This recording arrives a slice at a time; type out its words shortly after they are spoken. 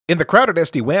In the crowded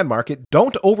SD-WAN market,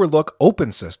 don't overlook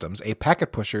Open Systems, a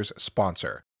Packet Pusher's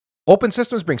sponsor. Open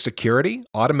Systems brings security,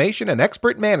 automation, and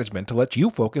expert management to let you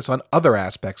focus on other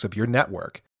aspects of your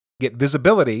network. Get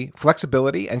visibility,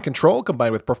 flexibility, and control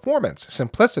combined with performance,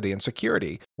 simplicity, and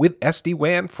security with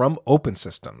SD-WAN from Open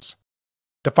Systems.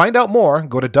 To find out more,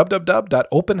 go to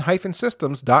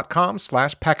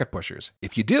www.open-systems.com/packetpushers.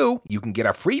 If you do, you can get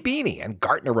a free beanie and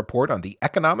Gartner report on the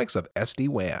economics of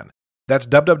SD-WAN. That's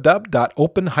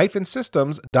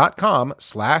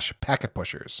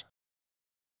www.open-systems.com/packetpushers.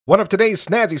 One of today's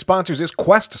snazzy sponsors is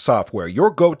Quest Software, your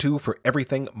go-to for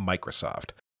everything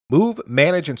Microsoft. Move,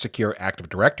 manage, and secure Active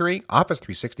Directory, Office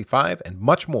 365, and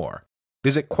much more.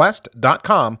 Visit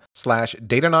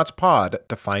quest.com/datanautspod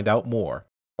to find out more.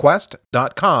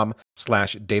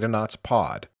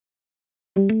 Quest.com/datanautspod.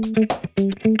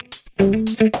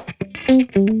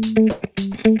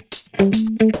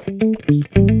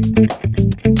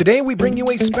 Today we bring you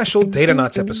a special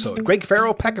Datanauts episode. Greg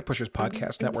Farrell, Packet Pushers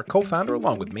Podcast Network co-founder,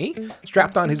 along with me,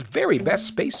 strapped on his very best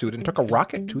spacesuit and took a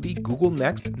rocket to the Google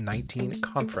Next 19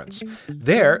 conference.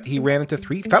 There, he ran into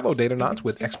 3 fellow Datanauts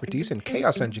with expertise in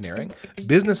chaos engineering,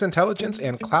 business intelligence,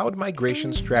 and cloud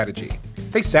migration strategy.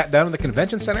 They sat down in the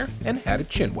convention center and had a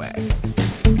chinwag.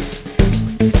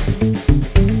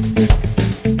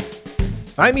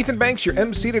 I'm Ethan Banks, your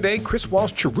MC today. Chris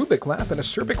Walsh, cherubic laugh, and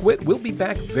acerbic wit will be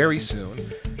back very soon.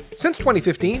 Since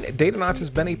 2015, Datanauts has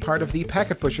been a part of the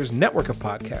Packet Pushers network of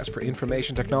podcasts for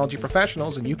information technology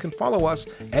professionals, and you can follow us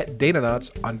at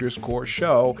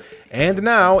Datanauts_show. And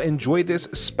now, enjoy this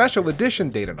special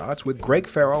edition Datanauts with Greg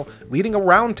Farrell leading a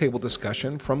roundtable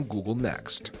discussion from Google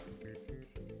Next.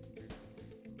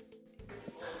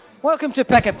 Welcome to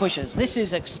Packet Pushers. This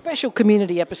is a special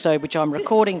community episode which I'm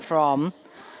recording from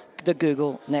the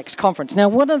Google Next conference. Now,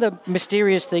 one of the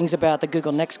mysterious things about the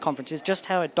Google Next conference is just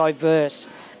how diverse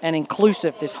and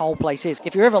inclusive this whole place is.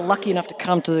 If you're ever lucky enough to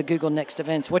come to the Google Next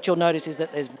events, what you'll notice is that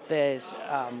there's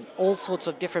all sorts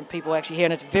of different people actually here,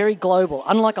 and it's very global.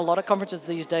 Unlike a lot of conferences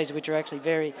these days, which are actually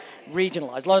very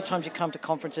regionalized. A lot of times you come to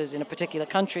conferences in a particular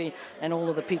country and all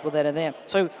of the people that are there.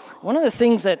 So one of the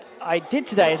things that I did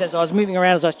today is, as I was moving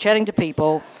around, as I was chatting to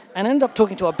people, and ended up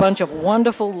talking to a bunch of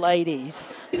wonderful ladies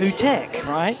who tech,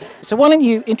 right? So why don't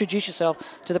you introduce yourself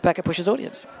to the Packet Pushers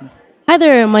audience? Hi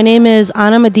there, my name is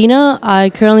Ana Medina.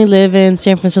 I currently live in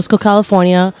San Francisco,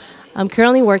 California. I'm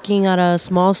currently working at a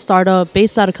small startup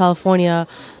based out of California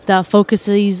that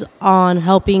focuses on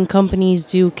helping companies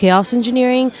do chaos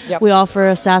engineering. Yep. We offer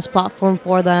a SaaS platform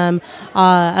for them.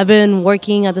 I've been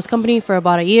working at this company for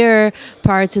about a year.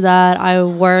 Prior to that, I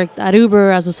worked at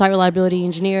Uber as a site reliability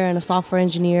engineer and a software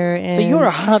engineer. And So you're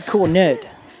a hardcore nerd.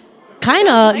 Kind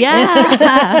of,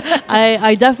 yeah.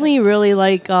 I definitely really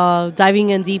like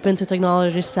diving in deep into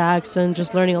technology stacks and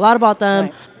just learning a lot about them.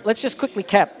 Right. Let's just quickly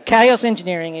cap. Chaos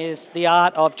engineering is the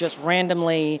art of just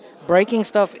randomly breaking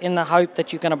stuff in the hope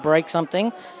that you're going to break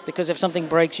something, because if something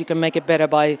breaks, you can make it better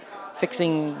by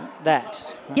fixing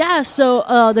that. Yeah, so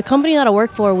the company that I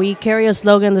work for, we carry a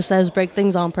slogan that says break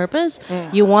things on purpose.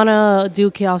 You want to do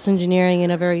chaos engineering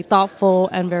in a very thoughtful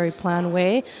and very planned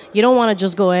way. You don't want to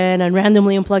just go in and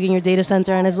randomly unplug in your data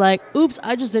center and it's like, oops,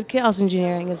 I just did chaos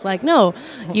engineering. It's like, no,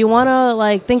 you want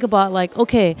to think about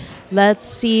okay, let's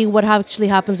see what actually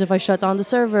happens if I shut down the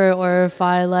server, or if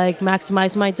I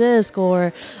maximize my disk,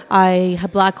 or I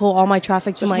black hole all my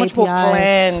traffic to my API. It's much more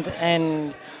planned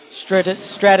and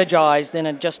strategized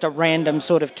than just a random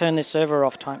sort of turn this server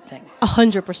off type thing.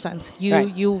 100%.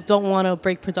 You don't want to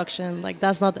break production.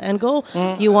 That's not the end goal.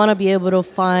 You want to be able to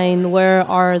find where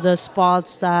are the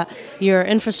spots that your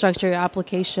infrastructure, your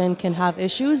application can have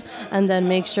issues, and then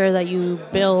make sure that you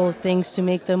build things to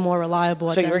make them more reliable.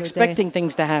 So you're expecting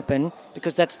things to happen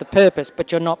because that's the purpose,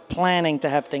 but you're not planning to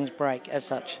have things break as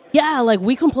such. Yeah,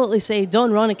 we completely say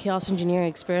don't run a chaos engineering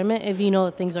experiment if you know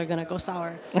that things are going to go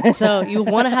sour. So you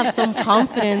want to have some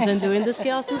confidence in doing this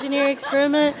chaos engineering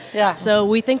experiment. Yeah. So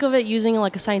we think of it using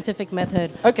a scientific method,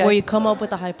 where you come up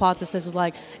with a hypothesis. Is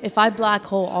if I black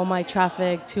hole all my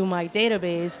traffic to my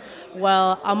database,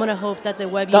 well, I'm going to hope that the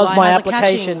web UI has a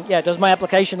caching. Does my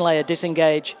application layer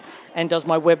disengage, and does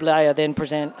my web layer then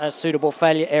present a suitable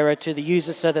failure error to the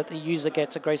user so that the user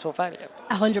gets a graceful failure?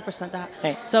 100% that.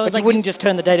 Hey. So but you wouldn't just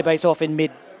turn the database off in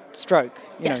mid-stroke.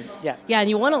 Yes. And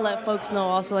you want to let folks know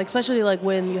also, especially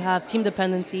when you have team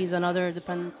dependencies and other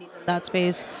dependencies in that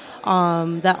space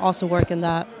that also work in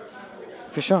that.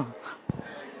 For sure.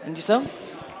 And yourself?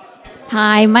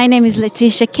 Hi, my name is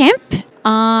Letitia Kemp.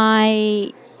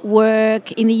 I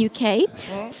work in the UK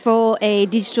for a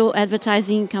digital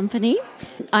advertising company.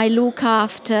 I look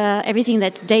after everything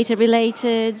that's data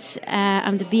related.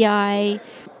 I'm the BI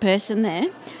person there.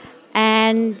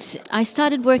 And I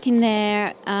started working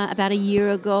there about a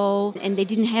year ago, and they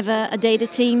didn't have a data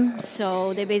team,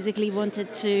 so they basically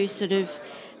wanted to sort of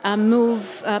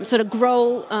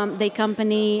grow their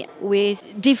company with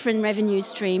different revenue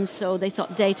streams. So they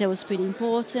thought data was pretty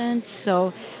important.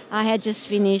 So I had just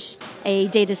finished a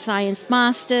data science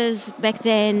master's back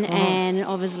then, and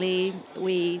obviously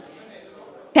we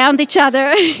found each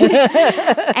other.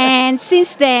 And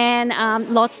since then,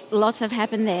 lots have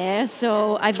happened there.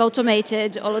 So I've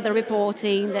automated all of the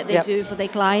reporting that they do for their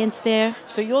clients there.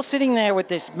 So you're sitting there with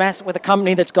with a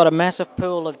company that's got a massive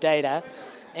pool of data.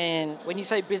 And when you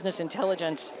say business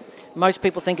intelligence, most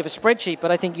people think of a spreadsheet,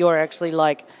 but I think you're actually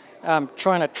like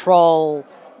trying to troll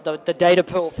the data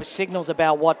pool for signals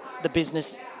about what the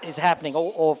business is happening,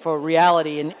 or for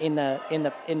reality in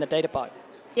the data pipe.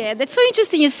 Yeah, that's so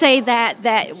interesting. You say that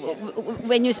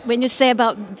when you say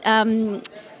about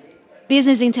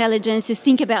business intelligence, you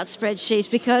think about spreadsheets,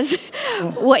 because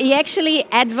what you actually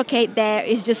advocate there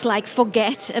is just like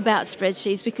forget about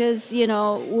spreadsheets, because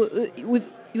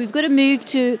we've got to move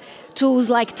to tools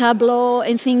like Tableau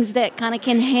and things that kind of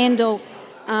can handle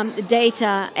the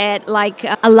data at like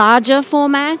a larger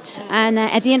format. And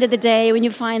at the end of the day, when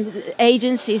you find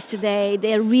agencies today,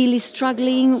 they're really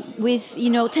struggling with,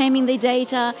 taming their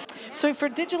data. So for a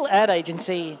digital ad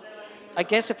agency, I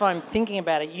guess if I'm thinking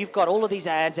about it, you've got all of these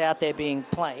ads out there being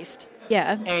placed.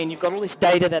 Yeah. And you've got all this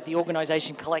data that the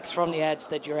organisation collects from the ads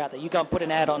that you're out there. You go and put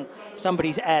an ad on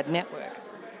somebody's ad network.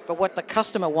 But what the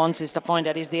customer wants is to find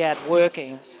out, is the ad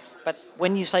working? But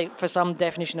when you say for some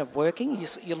definition of working,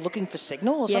 you're looking for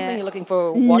signal or something? You're looking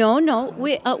for what? No.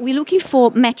 We're looking for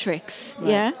metrics,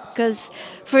 right. Because,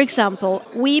 for example,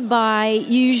 we buy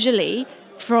usually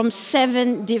from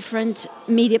 7 different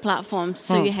media platforms.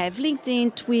 So you have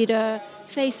LinkedIn, Twitter,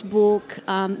 Facebook,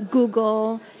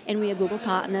 Google, and we are Google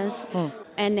partners.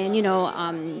 And then,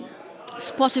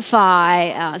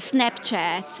 Spotify,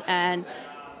 Snapchat, and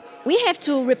we have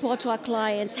to report to our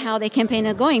clients how their campaign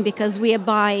are going, because we are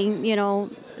buying,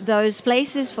 those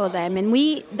places for them. And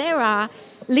there are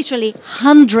literally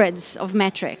hundreds of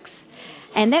metrics.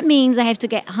 And that means I have to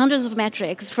get hundreds of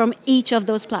metrics from each of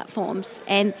those platforms.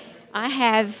 And I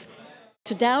have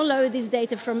to download this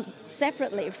data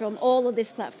separately from all of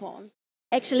these platforms.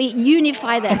 Actually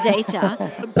unify that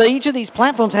data. But each of these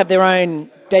platforms have their own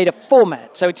data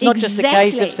format. So it's not just a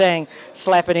case of saying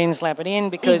slap it in,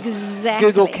 because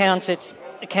Google counts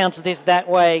this that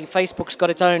way. Facebook's got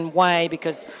its own way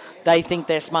because they think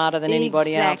they're smarter than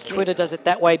anybody else. Twitter does it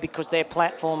that way because their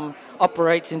platform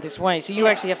operates in this way. So you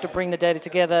actually have to bring the data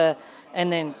together and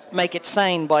then make it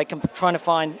sane by trying to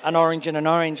find an orange and an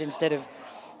orange instead of,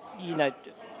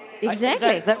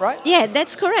 Exactly. Is that right? Yeah,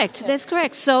 that's correct. That's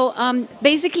correct. So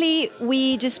basically,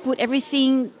 we just put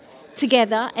everything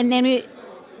together, and then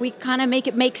we kind of make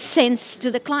it make sense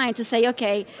to the client to say,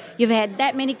 okay, you've had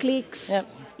that many clicks. Yep.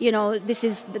 This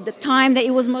is the time that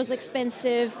it was most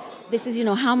expensive. This is,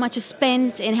 how much is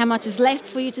spent and how much is left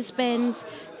for you to spend.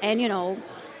 And,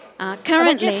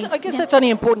 currently... And I guess that's only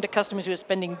important to customers who are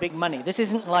spending big money. This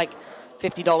isn't like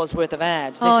 $50 worth of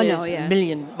ads. This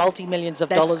is multi-millions of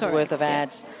dollars worth of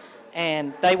ads.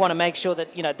 And they want to make sure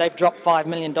that, they've dropped $5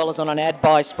 million on an ad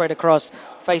buy spread across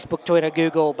Facebook, Twitter,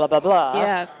 Google, blah, blah, blah.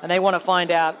 Yeah. And they want to find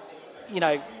out,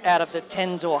 out of the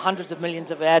tens or hundreds of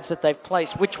millions of ads that they've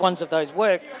placed, which ones of those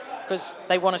work, because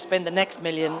they want to spend the next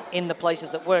million in the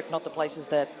places that work, not the places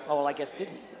that, I guess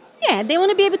didn't. Yeah, they want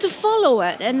to be able to follow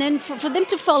it. And then for them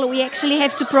to follow, we actually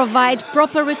have to provide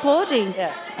proper reporting.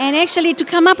 Yeah. And actually, to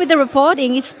come up with the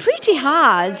reporting is pretty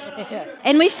hard. Yeah.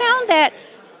 And we found that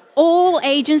all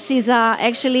agencies are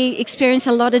actually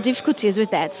experiencing a lot of difficulties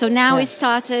with that. So now we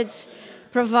started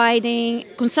providing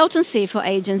consultancy for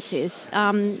agencies,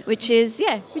 which has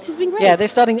been great. Yeah,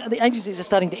 the agencies are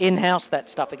starting to in-house that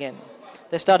stuff again.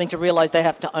 They're starting to realize they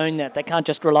have to own that. They can't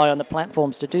just rely on the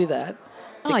platforms to do that.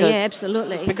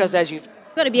 Absolutely. Because as you've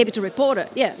got to be able to report it.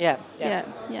 Yeah.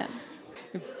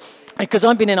 Because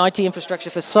I've been in IT infrastructure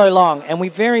for so long, and we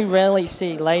very rarely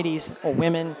see ladies or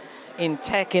women in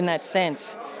tech in that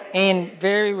sense. And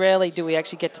very rarely do we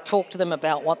actually get to talk to them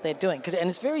about what they're doing. And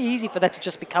it's very easy for that to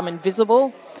just become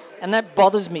invisible. And that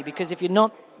bothers me, because if you're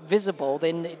not visible,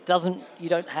 then you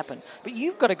don't happen. But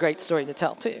you've got a great story to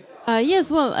tell too.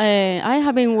 Yes, well, I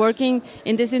have been working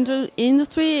in this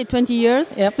industry 20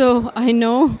 years, Yep. so I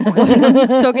know what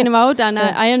I'm talking about, and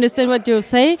I understand what you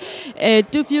say.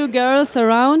 Too few girls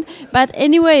around, but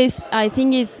anyways, I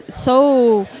think it's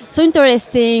so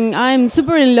interesting. I'm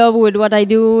super in love with what I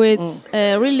do. It's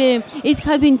really, it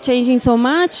has been changing so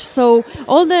much. So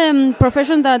all the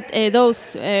professions that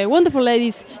those wonderful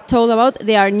ladies told about,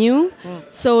 they are new,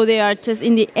 so they are just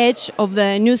in the edge of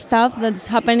the new stuff that's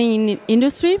happening in the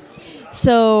industry.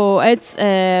 So it's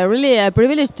really a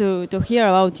privilege to hear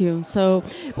about you. So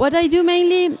what I do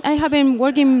mainly, I have been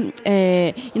working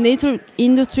in the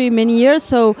industry many years.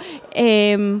 So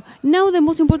now the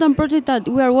most important project that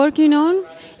we are working on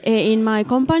in my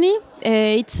company,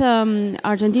 it's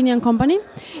Argentinian company.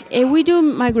 We do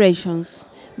migrations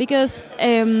because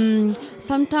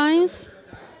sometimes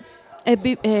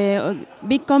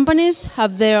big companies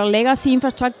have their legacy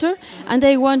infrastructure and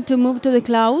they want to move to the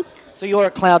cloud. So you're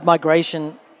a cloud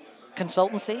migration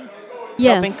consultancy?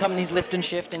 Yes. Helping companies lift and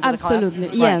shift into Absolutely,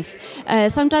 the cloud?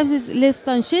 yes. Sometimes it's lift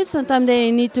and shift, sometimes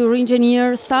they need to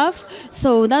re-engineer stuff.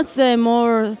 So that's the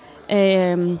more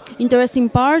interesting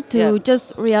part, to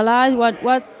just realize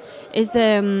what is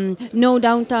the no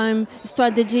downtime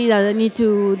strategy that they need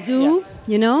to do,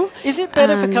 you know? Is it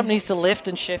better for companies to lift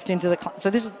and shift into the cloud? So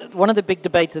this is one of the big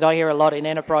debates that I hear a lot in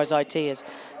enterprise IT is,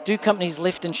 do companies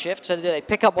lift and shift? So do they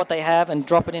pick up what they have and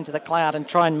drop it into the cloud and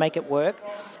try and make it work,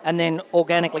 and then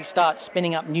organically start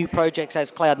spinning up new projects as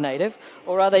cloud native?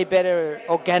 Or are they better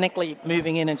organically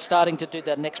moving in and starting to do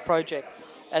the next project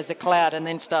as a cloud and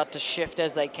then start to shift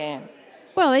as they can?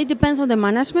 Well, it depends on the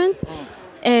management.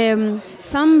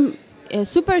 Some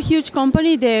super huge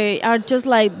company, they are just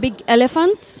like big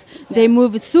elephants. They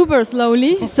move super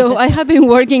slowly. So I have been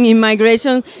working in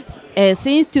migrations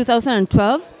since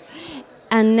 2012.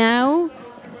 And now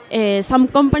some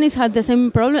companies have the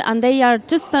same problem, and they are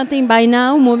just starting by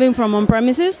now moving from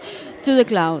on-premises to the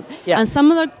cloud. Yeah. And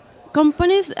some other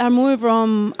companies are moving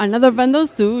from another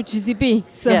vendors to GCP.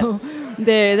 So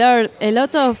there are a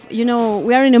lot of,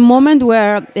 we are in a moment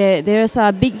where there's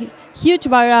a huge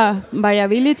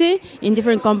variability in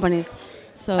different companies.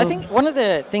 So I think one of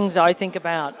the things I think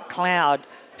about cloud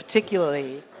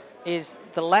particularly is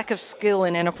the lack of skill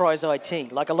in enterprise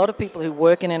IT. Like, a lot of people who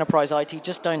work in enterprise IT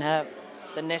just don't have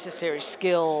the necessary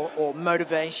skill or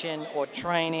motivation or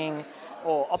training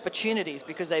or opportunities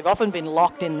because they've often been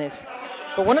locked in this.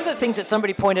 But one of the things that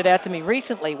somebody pointed out to me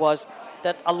recently was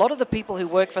that a lot of the people who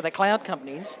work for the cloud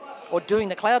companies or doing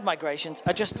the cloud migrations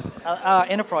are just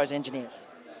enterprise engineers.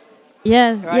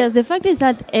 Yes, right? yes. The fact is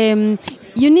that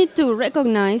you need to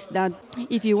recognize that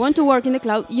if you want to work in the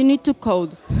cloud, you need to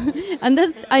code. And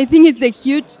that, I think, is the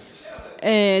huge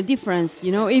difference.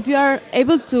 If you are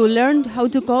able to learn how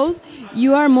to code,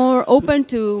 you are more open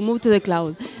to move to the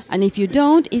cloud. And if you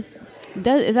don't, it's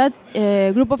that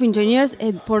group of engineers,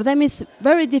 for them, it's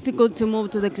very difficult to move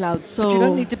to the cloud. So but you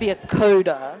don't need to be a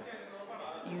coder.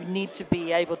 You need to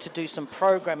be able to do some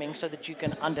programming so that you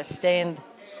can understand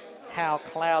how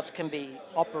clouds can be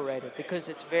operated, because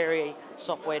it's very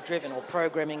software driven or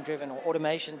programming driven or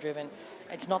automation driven.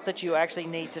 It's not that you actually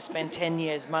need to spend 10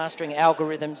 years mastering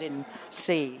algorithms in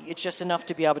C. It's just enough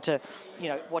to be able to,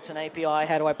 what's an API,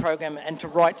 how do I program it, and to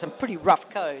write some pretty rough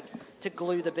code to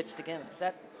glue the bits together. Is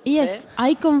that Yes, fair?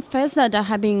 I confess that I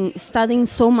have been studying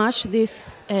so much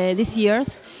these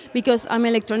years because I'm an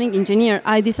electronic engineer.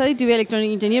 I decided to be an electronic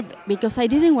engineer because I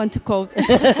didn't want to code.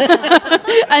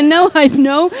 And now I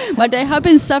know, but I have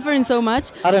been suffering so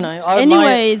much. I don't know.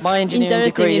 My engineering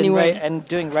degree and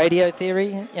doing radio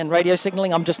theory and radio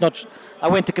signaling, I'm just not. I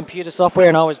went to computer software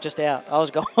and I was just out. I was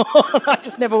gone. I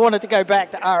just never wanted to go back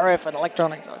to RF and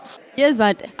electronics. Yes,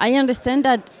 but I understand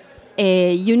that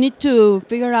you need to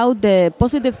figure out the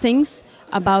positive things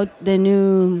about the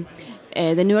new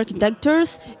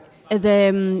architectures.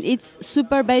 It's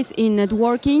super based in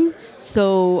networking,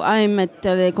 so I'm a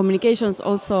telecommunications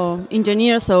also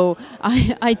engineer, so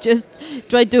I just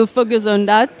try to focus on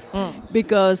that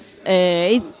because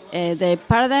the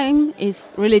paradigm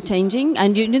is really changing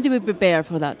and you need to be prepared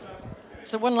for that.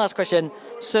 So one last question,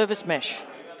 service mesh.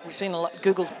 We've seen a lot,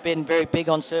 Google's been very big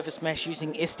on service mesh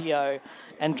using Istio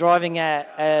and driving it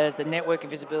as a network and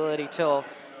visibility tool.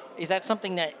 Is that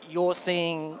something that you're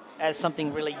seeing as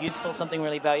something really useful, something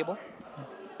really valuable?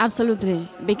 Absolutely,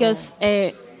 because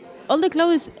all the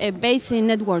cloud is based in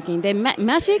networking. The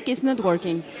magic is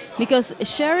networking, because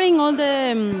sharing all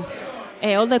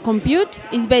the compute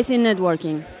is based in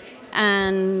networking,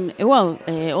 and all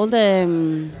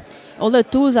the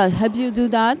tools that help you do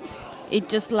that. It's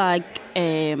just like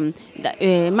managing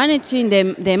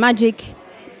the magic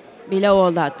below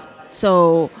all that.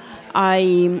 So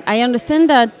I understand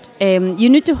that you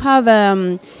need to have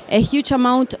a huge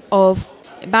amount of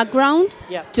background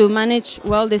to manage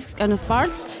well this kind of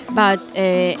parts. But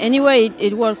anyway,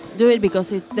 it's worth doing it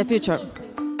because it's the future.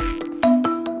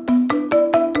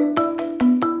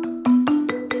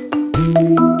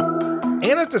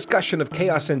 Anna's discussion of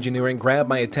chaos engineering grabbed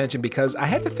my attention because I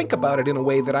had to think about it in a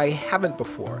way that I haven't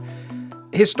before.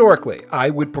 Historically, I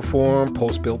would perform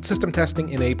post-build system testing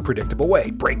in a predictable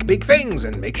way, break big things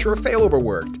and make sure failover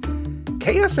worked.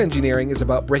 Chaos engineering is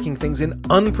about breaking things in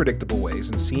unpredictable ways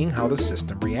and seeing how the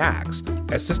system reacts.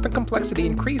 As system complexity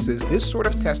increases, this sort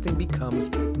of testing becomes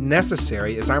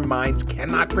necessary as our minds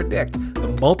cannot predict the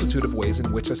multitude of ways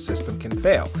in which a system can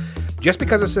fail. Just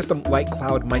because a system like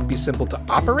cloud might be simple to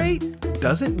operate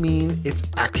doesn't mean it's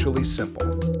actually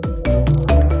simple.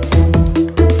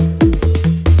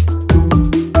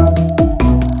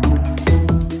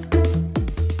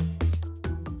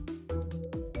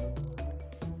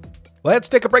 Let's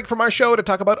take a break from our show to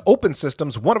talk about Open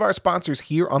Systems, one of our sponsors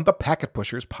here on the Packet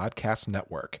Pushers Podcast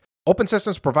Network. Open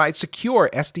Systems provides secure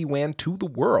SD-WAN to the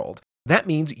world. That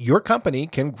means your company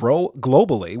can grow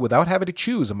globally without having to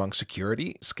choose among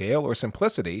security, scale, or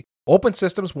simplicity. Open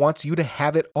Systems wants you to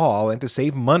have it all and to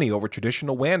save money over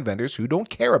traditional WAN vendors who don't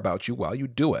care about you while you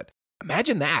do it.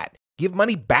 Imagine that. Give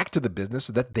money back to the business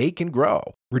so that they can grow.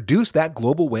 Reduce that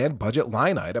global WAN budget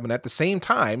line item and at the same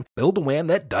time, build a WAN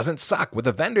that doesn't suck with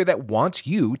a vendor that wants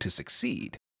you to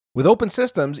succeed. With Open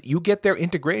Systems, you get their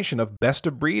integration of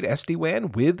best-of-breed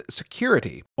SD-WAN with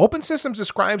security. Open Systems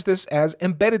describes this as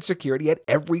embedded security at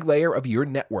every layer of your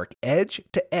network, edge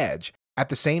to edge. At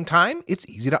the same time, it's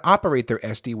easy to operate their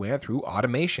SD-WAN through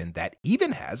automation that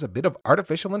even has a bit of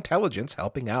artificial intelligence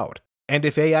helping out. And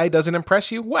if AI doesn't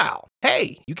impress you, well,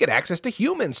 hey, you get access to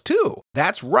humans too.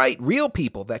 That's right, real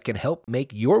people that can help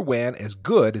make your WAN as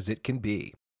good as it can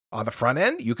be. On the front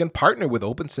end, you can partner with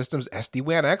Open Systems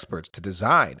SD-WAN experts to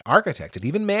design, architect, and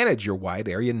even manage your wide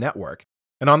area network.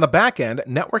 And on the back end,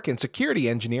 network and security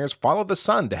engineers follow the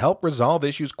sun to help resolve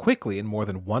issues quickly in more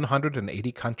than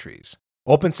 180 countries.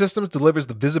 Open Systems delivers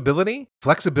the visibility,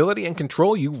 flexibility, and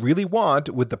control you really want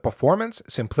with the performance,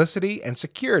 simplicity, and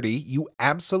security you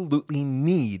absolutely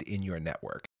need in your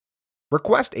network.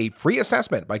 Request a free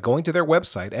assessment by going to their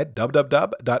website at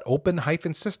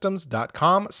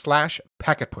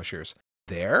www.open-systems.com/packetpushers.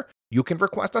 There, you can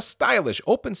request a stylish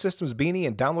Open Systems beanie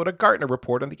and download a Gartner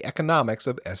report on the economics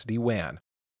of SD-WAN.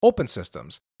 Open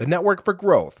Systems, the network for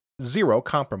growth, zero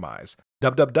compromise.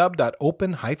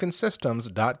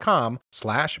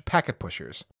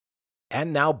 www.open-systems.com/packetpushers.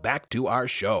 And now back to our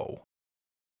show.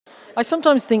 I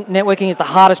sometimes think networking is the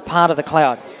hardest part of the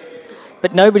cloud,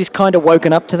 but nobody's kind of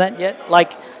woken up to that yet.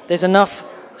 Like, there's enough,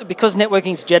 because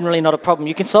networking is generally not a problem.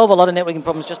 You can solve a lot of networking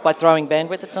problems just by throwing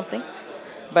bandwidth at something.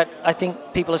 But I think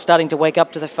people are starting to wake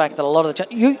up to the fact that a lot of the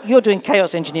you're doing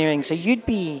chaos engineering, so you'd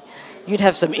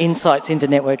have some insights into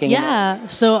networking. Yeah.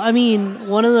 So I mean,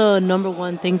 one of the number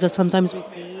one things that sometimes we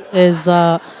see is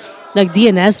like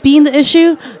DNS being the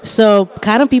issue. So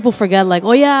kind of people forget, like,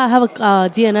 oh yeah, I have a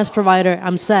DNS provider,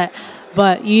 I'm set.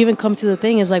 But you even come to the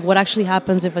thing is like, what actually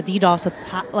happens if a DDoS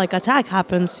attack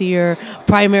happens to your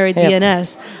primary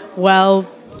DNS? Well,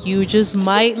 you just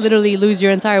might literally lose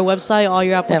your entire website, all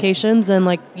your applications, and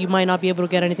like you might not be able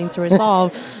to get anything to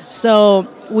resolve. So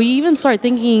we even start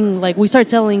thinking, like, we start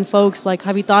telling folks, like,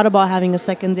 have you thought about having a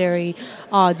secondary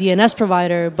DNS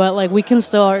provider? But like we can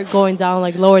start going down,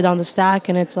 like lower down the stack,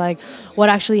 and it's like, what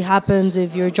actually happens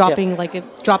if you're dropping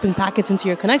dropping packets into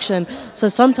your connection? So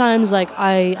sometimes, like,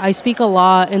 I speak a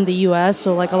lot in the US,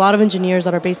 so like a lot of engineers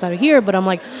that are based out of here, but I'm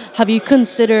like, have you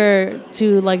considered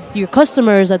to like your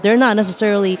customers that they're not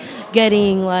necessarily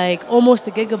getting like almost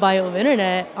a gigabyte of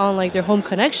internet on like their home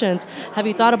connections? Have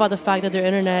you thought about the fact that their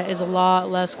internet is a lot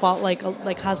less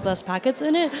has less packets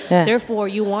in it? Therefore,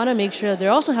 you want to make sure that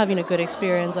they're also having a good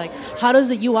experience. Like, how does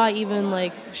the UI even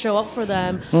like show up for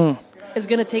them? It's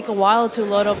going to take a while to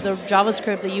load up the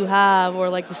JavaScript that you have, or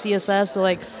like the CSS. So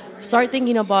like start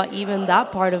thinking about even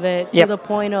that part of it to the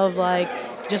point of like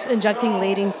just injecting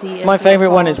latency. My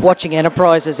favorite one is watching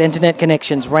enterprises' internet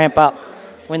connections ramp up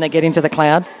when they get into the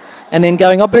cloud, and then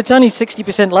going, oh, but it's only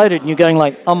 60% loaded, and you're going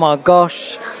like, oh my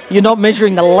gosh, you're not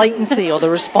measuring the latency or the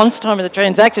response time of the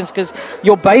transactions, because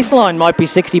your baseline might be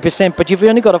 60%, but you've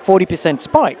only got a 40%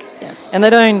 spike. Yes. And they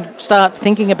don't start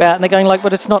thinking about it, and they're going like,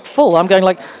 but it's not full. I'm going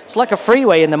like, it's like a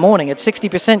freeway in the morning. At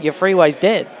 60%, your freeway's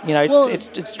dead. You know, it's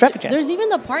traffic jam. There's even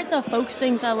the part that folks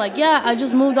think that like, yeah, I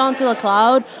just moved on to the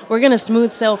cloud, we're going to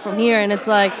smooth sail from here, and it's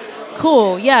like,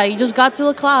 cool. Yeah, you just got to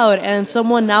the cloud and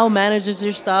someone now manages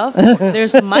your stuff.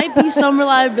 There's might be some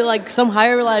reliability, like some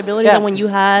higher reliability than when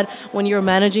you were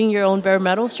managing your own bare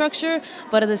metal structure.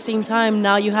 But at the same time,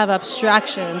 now you have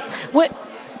abstractions.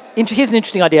 Here's an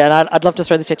interesting idea, and I'd love to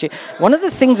throw this at you. One of the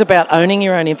things about owning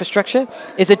your own infrastructure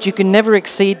is that you can never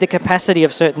exceed the capacity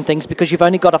of certain things because you've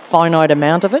only got a finite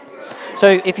amount of it.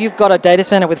 So if you've got a data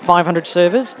center with 500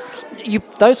 servers,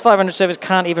 those 500 servers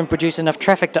can't even produce enough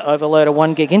traffic to overload a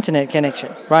 1 gig internet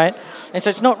connection, right? And so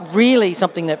it's not really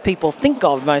something that people think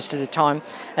of most of the time.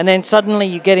 And then suddenly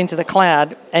you get into the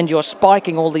cloud and you're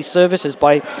spiking all these services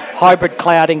by hybrid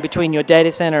clouding between your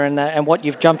data center and what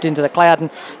you've jumped into the cloud,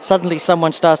 and suddenly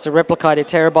someone starts to replicate a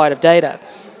terabyte of data.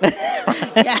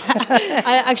 Yeah,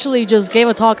 I actually just gave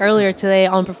a talk earlier today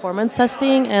on performance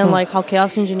testing and like how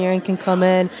chaos engineering can come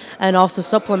in and also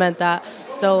supplement that.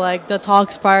 So like the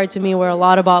talks prior to me were a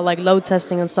lot about like load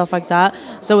testing and stuff like that.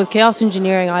 So with chaos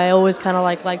engineering, I always kind of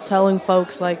like telling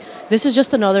folks like this is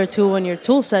just another tool in your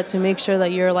tool set to make sure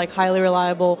that you're like highly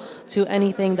reliable to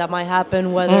anything that might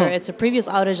happen, whether it's a previous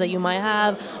outage that you might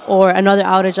have or another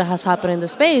outage that has happened in the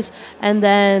space. And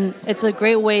then it's a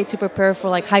great way to prepare for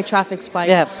like high traffic spikes.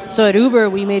 Yeah. So at Uber,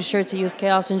 we made sure to use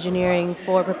chaos engineering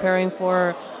for preparing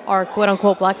for our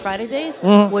quote-unquote Black Friday days,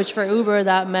 which for Uber,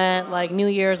 that meant like New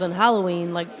Year's and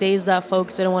Halloween, like days that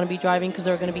folks didn't want to be driving because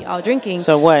they were going to be out drinking.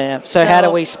 So how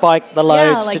do we spike the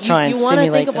loads to try and simulate you want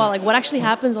to think about like what actually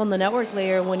happens on the network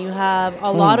layer when you have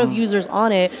a lot of users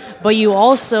on it, but you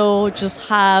also just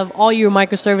have all your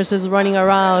microservices running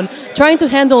around trying to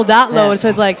handle that load. So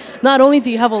it's like not only do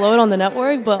you have a load on the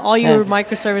network, but all your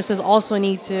microservices also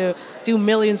need to do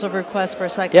millions of requests per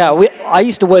second. Yeah, I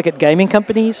used to work at gaming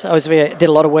companies. Did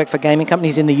a lot of work for gaming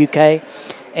companies in the UK,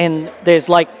 and there's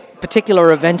like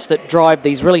particular events that drive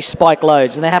these really spike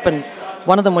loads, and they happen.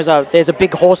 One of them was there's a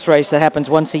big horse race that happens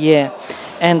once a year,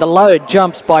 and the load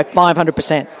jumps by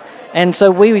 500%. And so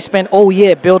we spent all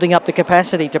year building up the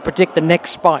capacity to predict the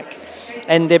next spike.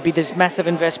 And there'd be this massive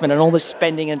investment and all this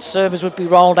spending, and servers would be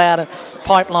rolled out and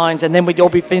pipelines, and then we'd all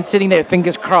be sitting there,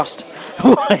 fingers crossed,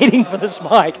 waiting for the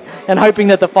spike and hoping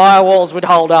that the firewalls would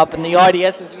hold up and the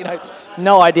IDSs,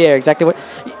 no idea exactly what.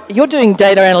 You're doing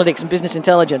data analytics and business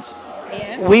intelligence.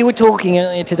 Yeah. We were talking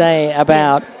earlier today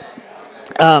about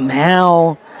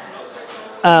how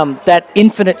that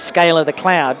infinite scale of the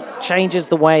cloud changes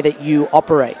the way that you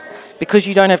operate. Because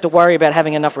you don't have to worry about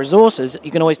having enough resources,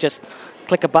 you can always just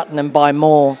click a button and buy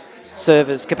more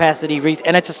servers, capacity,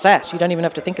 and it's a SaaS. You don't even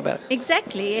have to think about it.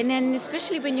 Exactly, and then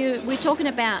especially when we're talking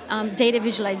about data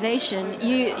visualization,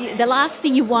 you the last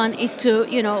thing you want is to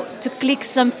click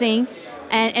something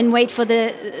and wait for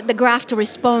the graph to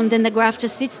respond, and the graph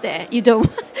just sits there. You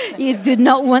do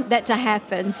not want that to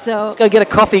happen. So let's go get a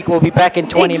coffee. We'll be back in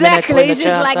 20 minutes. Exactly, it's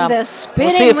just like the spinning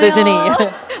we'll see if there's any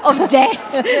of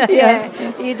death.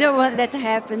 Yeah, you don't want that to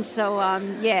happen. So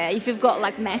if you've got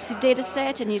like massive data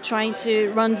set and you're trying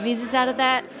to run visits out of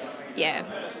that,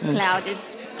 cloud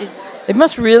is. It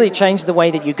must really change the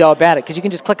way that you go about it, because you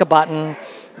can just click a button,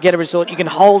 get a result. You can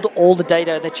hold all the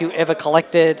data that you ever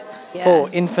collected for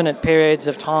infinite periods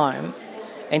of time,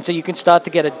 and so you can start to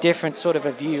get a different sort of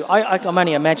a view. I'm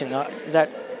only imagining. Is that?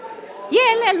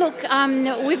 Yeah. Look,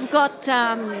 we've got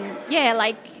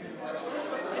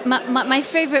my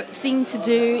favorite thing to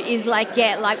do is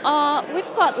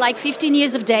we've got like 15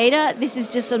 years of data. This is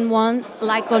just on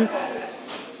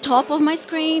top of my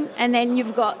screen, and then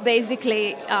you've got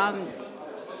basically.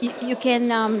 You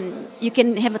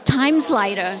can have a time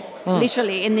slider,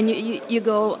 literally, and then you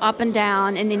go up and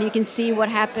down, and then you can see what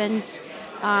happened.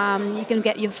 You can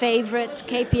get your favorite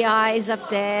KPIs up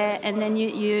there, and then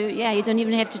you don't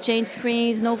even have to change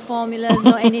screens, no formulas,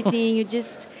 no anything. You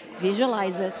just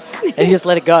visualize it. And you just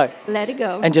let it go. Let it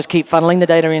go. And just keep funneling the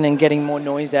data in and getting more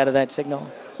noise out of that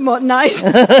signal. More nice.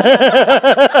 This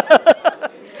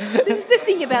is the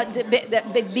thing about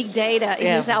the big data.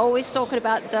 Is I always talk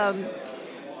about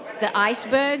the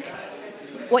iceberg.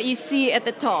 What you see at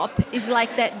the top is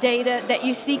like that data that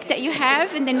you think that you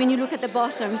have, and then when you look at the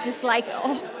bottom, it's just like,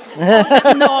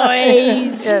 that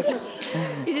noise. Yes.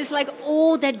 It's just like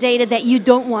all that data that you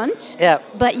don't want. Yeah.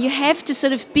 But you have to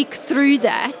sort of pick through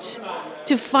that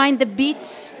to find the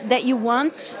bits that you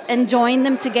want and join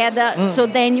them together, so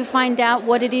then you find out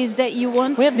what it is that you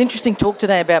want. We had an interesting talk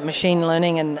today about machine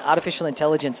learning and artificial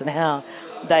intelligence and how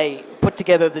they put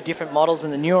together the different models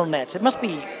and the neural nets. It must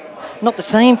be not the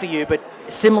same for you, but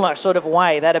similar sort of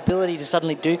way, that ability to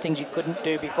suddenly do things you couldn't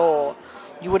do before.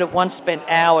 You would have once spent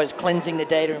hours cleansing the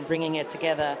data and bringing it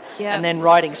together, and then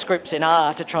writing scripts in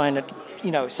R to try and,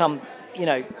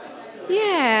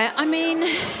 Yeah, I mean,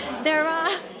 there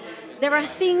are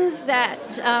things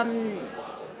that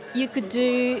you could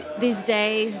do these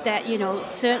days that,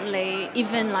 certainly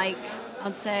even like,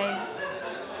 I'd say,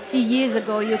 a few years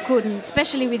ago you couldn't,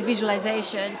 especially with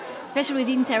visualization, especially with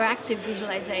interactive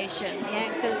visualization,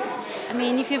 because,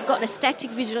 if you've got a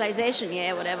static visualization,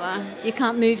 whatever, you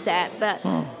can't move that, but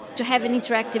to have an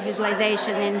interactive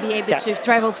visualization and be able to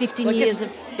travel 15 years of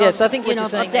so I think what you're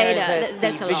saying of data, there is that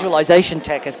that's the a lot. visualization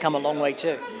tech has come a long way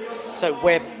too. So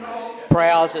web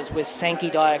browsers with Sankey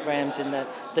diagrams in the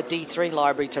D3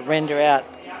 library to render out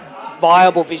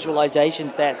viable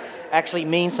visualizations that actually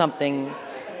mean something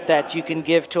that you can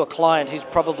give to a client who's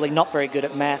probably not very good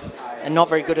at math and not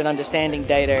very good at understanding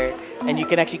data, and you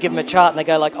can actually give them a chart and they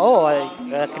go like, oh,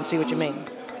 I can see what you mean.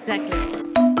 Exactly.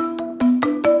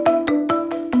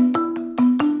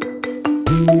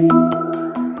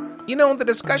 The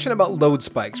discussion about load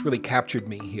spikes really captured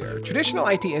me here. Traditional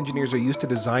IT engineers are used to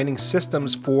designing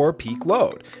systems for peak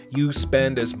load. You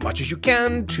spend as much as you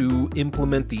can to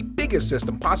implement the biggest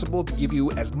system possible to give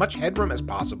you as much headroom as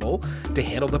possible to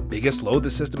handle the biggest load the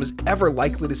system is ever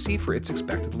likely to see for its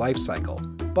expected life cycle.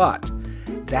 But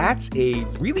that's a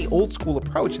really old school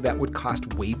approach that would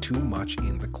cost way too much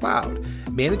in the cloud.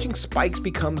 Managing spikes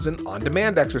becomes an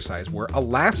on-demand exercise where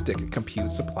elastic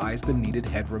compute supplies the needed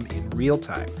headroom in real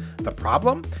time. The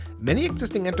problem? Many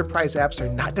existing enterprise apps are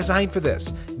not designed for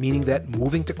this, meaning that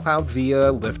moving to cloud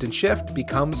via lift and shift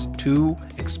becomes too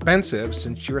expensive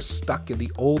since you're stuck in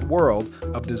the old world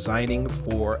of designing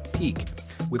for peak.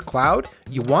 With cloud,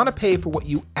 you want to pay for what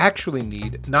you actually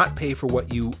need, not pay for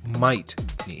what you might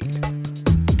need.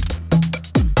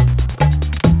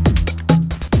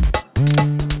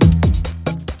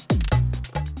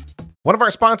 One of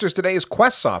our sponsors today is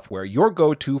Quest Software, your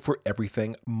go-to for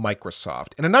everything Microsoft.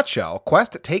 In a nutshell,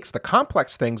 Quest takes the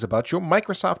complex things about your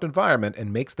Microsoft environment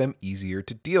and makes them easier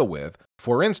to deal with.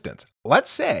 For instance, let's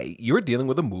say you're dealing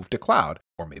with a move to cloud,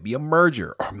 or maybe a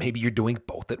merger, or maybe you're doing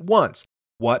both at once.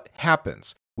 What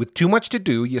happens? With too much to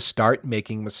do, you start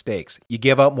making mistakes. You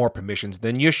give out more permissions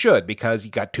than you should because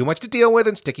you got too much to deal with,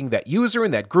 and sticking that user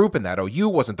in that group and that OU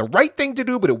wasn't the right thing to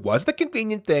do, but it was the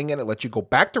convenient thing, and it lets you go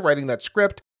back to writing that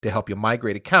script to help you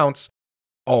migrate accounts.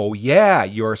 Oh yeah,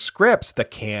 your scripts, the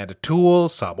canned tool,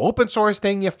 some open source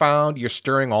thing you found, you're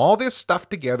stirring all this stuff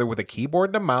together with a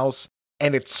keyboard and a mouse,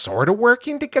 and it's sort of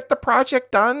working to get the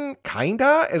project done,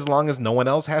 kinda, as long as no one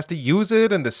else has to use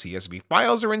it and the CSV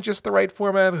files are in just the right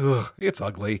format. Ugh, it's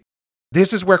ugly.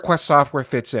 This is where Quest Software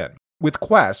fits in. With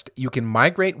Quest, you can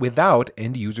migrate without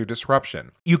end-user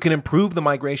disruption. You can improve the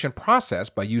migration process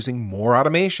by using more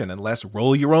automation and less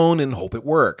roll your own and hope it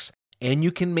works. And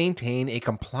you can maintain a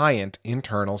compliant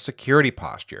internal security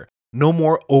posture. No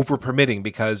more over-permitting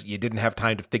because you didn't have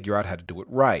time to figure out how to do it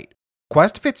right.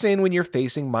 Quest fits in when you're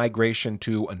facing migration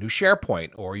to a new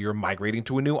SharePoint, or you're migrating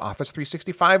to a new Office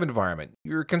 365 environment.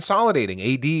 You're consolidating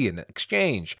AD and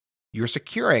Exchange. You're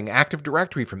securing Active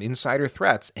Directory from insider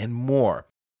threats, and more.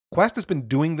 Quest has been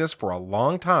doing this for a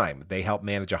long time. They help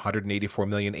manage 184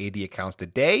 million AD accounts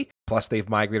today, plus they've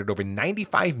migrated over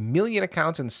 95 million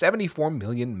accounts and 74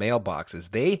 million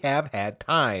mailboxes. They have had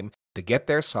time to get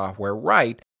their software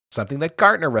right, something that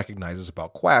Gartner recognizes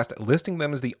about Quest, listing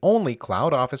them as the only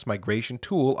cloud office migration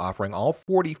tool offering all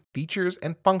 40 features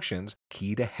and functions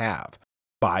key to have.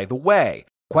 By the way,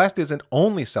 Quest isn't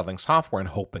only selling software and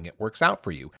hoping it works out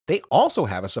for you. They also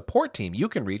have a support team you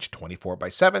can reach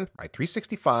 24/7 by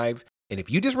 365. And if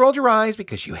you just rolled your eyes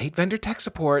because you hate vendor tech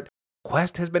support,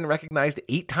 Quest has been recognized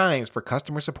 8 times for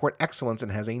customer support excellence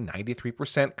and has a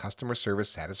 93% customer service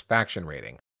satisfaction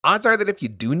rating. Odds are that if you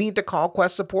do need to call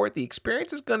Quest support, the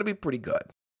experience is going to be pretty good.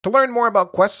 To learn more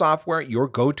about Quest Software, your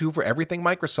go-to for everything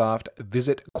Microsoft,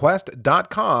 visit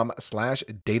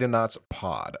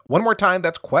quest.com/datanautspod. One more time,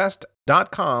 that's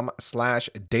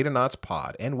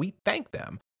quest.com/datanautspod, and we thank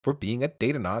them for being a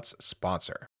Datanauts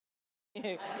sponsor.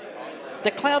 The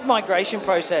cloud migration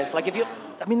process,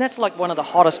 that's like one of the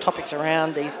hottest topics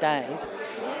around these days.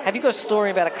 Have you got a story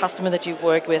about a customer that you've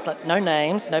worked with, like no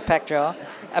names, no pack jar,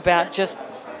 about just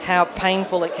how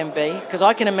painful it can be? Because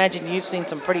I can imagine you've seen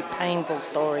some pretty painful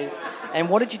stories. And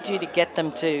what did you do to get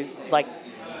them to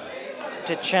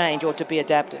change or to be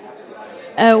adaptive?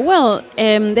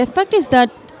 The fact is that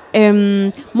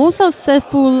most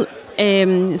successful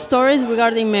stories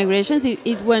regarding migrations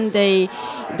is when they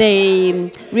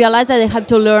realize that they have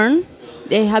to learn.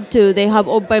 They have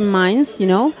open minds.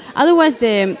 Otherwise,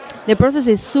 the process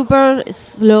is super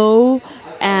slow.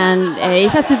 And it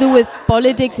has to do with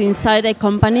politics inside a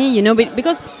company,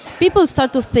 because people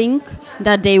start to think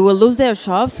that they will lose their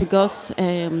jobs because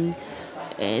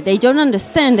they don't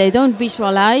understand, they don't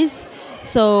visualize.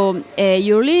 So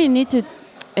you really need to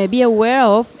be aware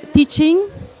of teaching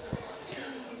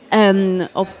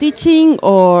of teaching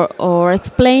or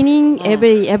explaining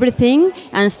everything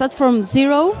and start from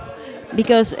zero,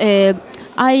 because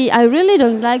I really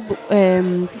don't like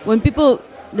when people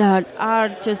that are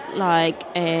just like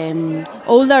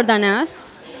older than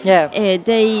us.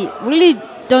 They really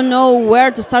don't know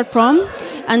where to start from.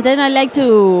 And then I like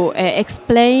to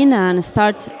explain and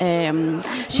start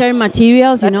sharing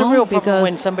materials. That's a real problem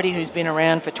when somebody who's been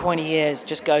around for 20 years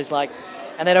just goes like,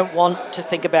 and they don't want to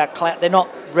think about cloud. They're not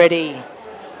ready,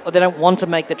 or they don't want to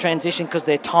make the transition because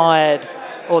they're tired,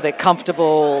 or they're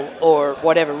comfortable, or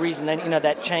whatever reason. Then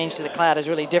that change to the cloud is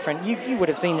really different. You would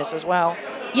have seen this as well.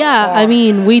 Yeah, I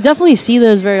mean, we definitely see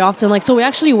this very often. Like, so we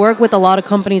actually work with a lot of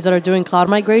companies that are doing cloud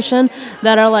migration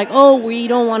that are like, oh, we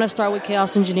don't want to start with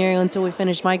chaos engineering until we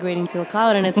finish migrating to the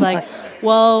cloud. And it's like,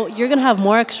 well, you're going to have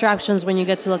more extractions when you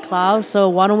get to the cloud. So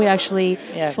why don't we actually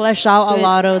flesh out a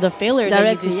lot of the failure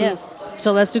directly, that you do see?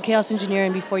 So let's do chaos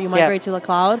engineering before you migrate to the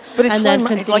cloud, but it's and then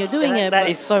continue doing it. That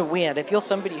is so weird. If you're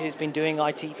somebody who's been doing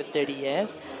IT for 30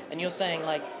 years and you're saying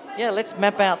like, let's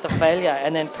map out the failure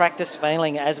and then practice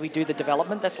failing as we do the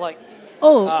development, that's like,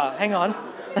 hang on.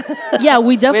 Yeah,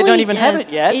 we definitely... We don't even have it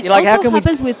yet. It also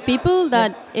happens with people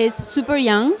that is super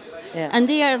young. And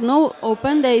they are not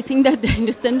open. They think that they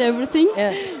understand everything.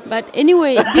 But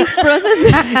anyway, this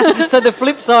process... So the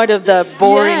flip side of the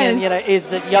boring is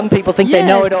that young people think they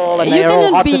know it all and they're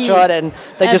all hot to trot and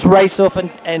they just race off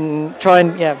and try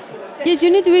and... Yes,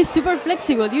 you need to be super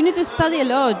flexible. You need to study a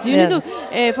lot. You need to,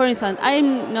 for instance,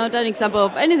 I'm not an example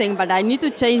of anything, but I need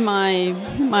to change my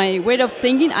way of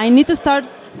thinking. I need to start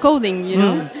coding,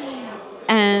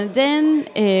 And then,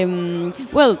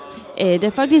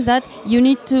 the fact is that you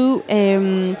need to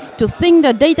think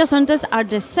that data centers are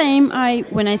the same.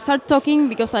 When I start talking,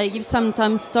 because I give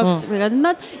sometimes talks regarding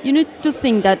that, you need to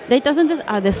think that data centers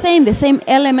are the same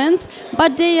elements,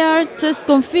 but they are just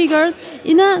configured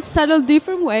in a subtle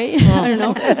different way. I don't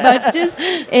know, but just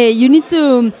you need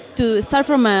to start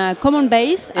from a common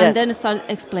base and then start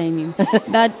explaining.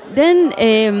 But then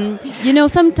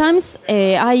sometimes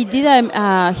I did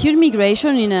a huge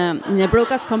migration in a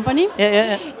broadcast company.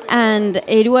 And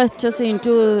it was just in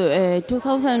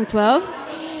 2012,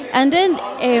 and then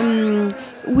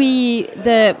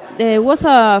there was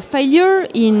a failure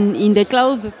in the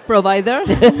cloud provider,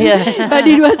 but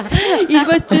it was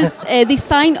just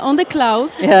designed on the cloud.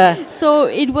 So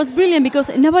it was brilliant because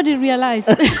nobody realized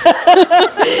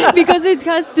because it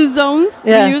has two zones.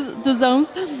 We use two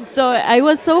zones. So I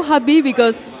was so happy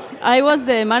because I was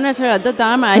the manager at that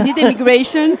time. I did the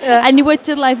migration, and it was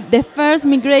just like the first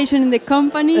migration in the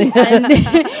company. And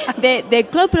the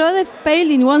cloud provider failed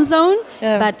in one zone,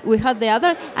 but we had the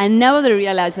other, and nobody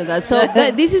realized that. So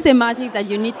this is the magic that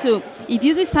you need to. If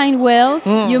you design well,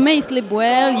 you may sleep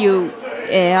well. You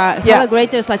have a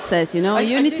greater success.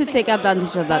 You need to take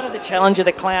advantage of that. Part of the challenge of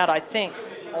the cloud, I think,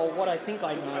 or what I think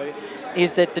I know,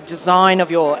 is that the design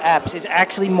of your apps is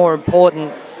actually more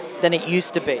important than it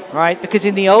used to be, right? Because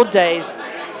in the old days,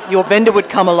 your vendor would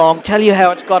come along, tell you how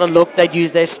it's got to look. They'd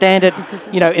use their standard,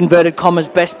 inverted commas,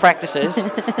 best practices.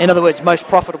 In other words, most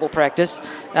profitable practice.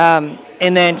 And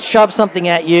then shove something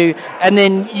at you, and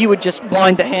then you would just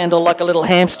wind the handle like a little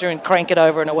hamster and crank it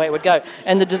over, and away it would go.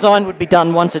 And the design would be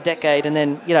done once a decade, and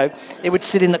then, it would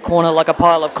sit in the corner like a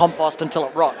pile of compost until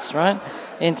it rots, right?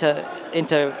 Into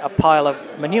a pile of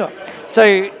manure.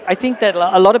 So I think that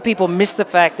a lot of people miss the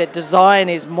fact that design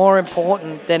is more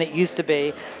important than it used to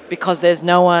be because there's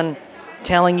no one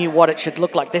telling you what it should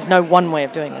look like. There's no one way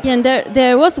of doing this. Yeah, and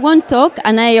there was one talk,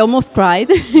 and I almost cried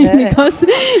because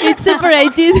it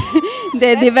separated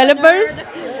the developers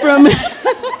from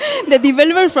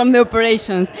the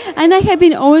operations. And I have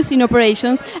been always in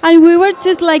operations, and we were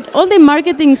just like all the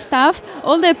marketing stuff,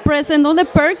 all the present, all the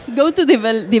perks go to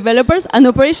developers, and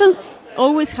operations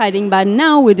always hiding. But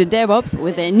now with the DevOps,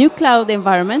 with the new cloud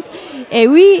environment,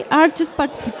 we are just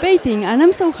participating, and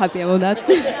I'm so happy about that.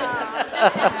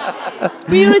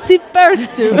 We receive perks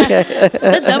too.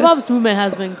 The DevOps movement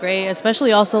has been great,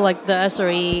 especially also like the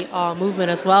SRE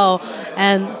movement as well.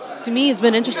 And to me, it's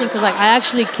been interesting because like I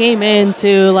actually came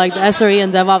into like the SRE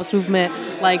and DevOps movement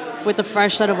like with a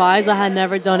fresh set of eyes. I had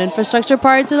never done infrastructure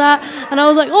prior to that, and I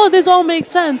was like, oh, this all makes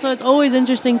sense. So it's always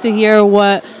interesting to hear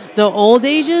what the old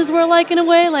ages were like in a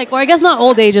way, like, or I guess not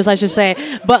old ages, I should say,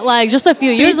 but like just a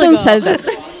few years ago.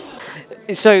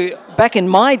 So back in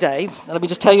my day, let me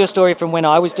just tell you a story from when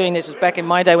I was doing this. It was back in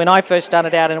my day when I first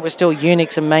started out, and it was still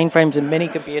Unix and mainframes and mini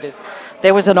computers.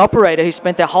 There was an operator who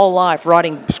spent their whole life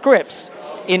writing scripts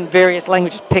in various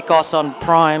languages, Picos on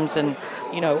primes and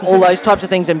all those types of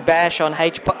things, and Bash on the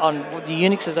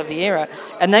Unixes of the era,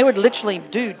 and they would literally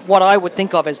do what I would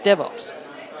think of as DevOps.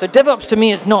 So DevOps to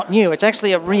me is not new. It's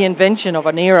actually a reinvention of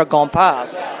an era gone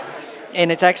past.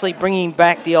 And it's actually bringing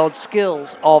back the old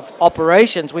skills of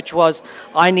operations, which was,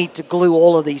 I need to glue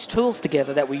all of these tools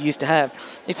together that we used to have.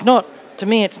 It's not, to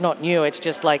me, it's not new. It's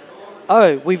just like,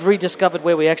 oh, we've rediscovered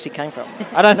where we actually came from.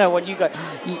 I don't know what you guys...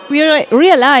 We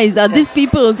realized that these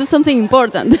people do something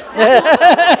important. Well,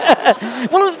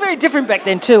 it was very different back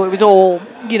then too. It was all,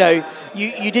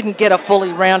 you didn't get a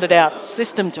fully rounded out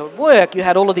system to work. You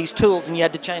had all of these tools and you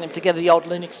had to chain them together. The old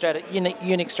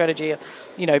Unix strategy of,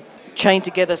 chain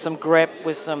together some grep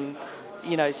with some,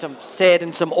 some sed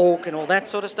and some awk and all that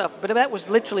sort of stuff. But that was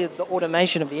literally the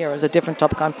automation of the era. It was a different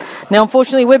topic. Now,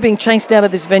 unfortunately, we're being chased out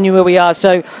of this venue where we are,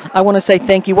 so I want to say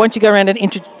thank you. Why don't you go around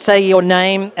and say your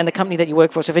name and the company that you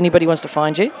work for, so if anybody wants to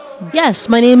find you. Yes,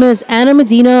 my name is Anna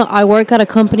Medina. I work at a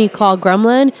company called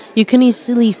Gremlin. You can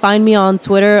easily find me on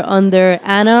Twitter under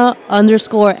Anna_M_Medina.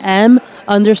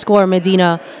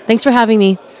 Thanks for having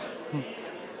me.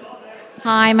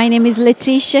 Hi, my name is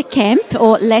Letitia Kemp,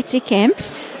 or Letty Kemp.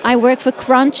 I work for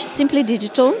Crunch Simply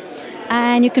Digital,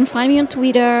 and you can find me on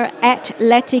Twitter at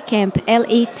Letty Kemp,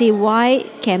 Lety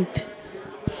Kemp.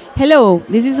 Hello,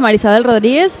 this is Marisabel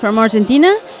Rodriguez from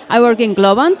Argentina. I work in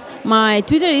Globant. My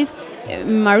Twitter is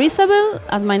Marisabel,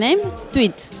 as my name,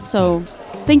 tweet. So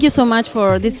thank you so much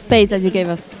for this space that you gave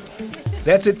us.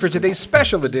 That's it for today's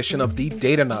special edition of the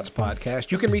Datanauts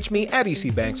podcast. You can reach me at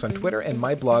ECBanks on Twitter, and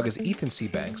my blog is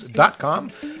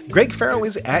ethancbanks.com. Greg Farrow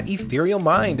is at Ethereal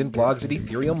Mind and blogs at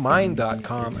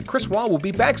etherealmind.com. Chris Wall will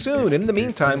be back soon. In the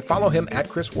meantime, follow him at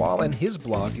Chris Wall, and his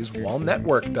blog is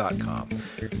wallnetwork.com.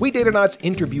 We Datanauts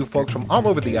interview folks from all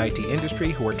over the IT industry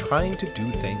who are trying to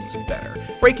do things better,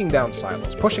 breaking down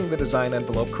silos, pushing the design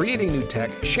envelope, creating new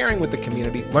tech, sharing with the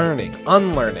community, learning,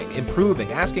 unlearning,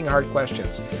 improving, asking hard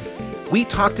questions. We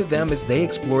talk to them as they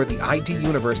explore the IT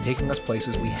universe, taking us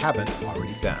places we haven't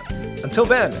already been. Until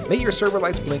then, may your server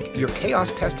lights blink, your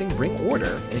chaos testing bring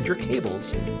order, and your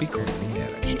cables be cleanly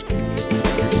managed.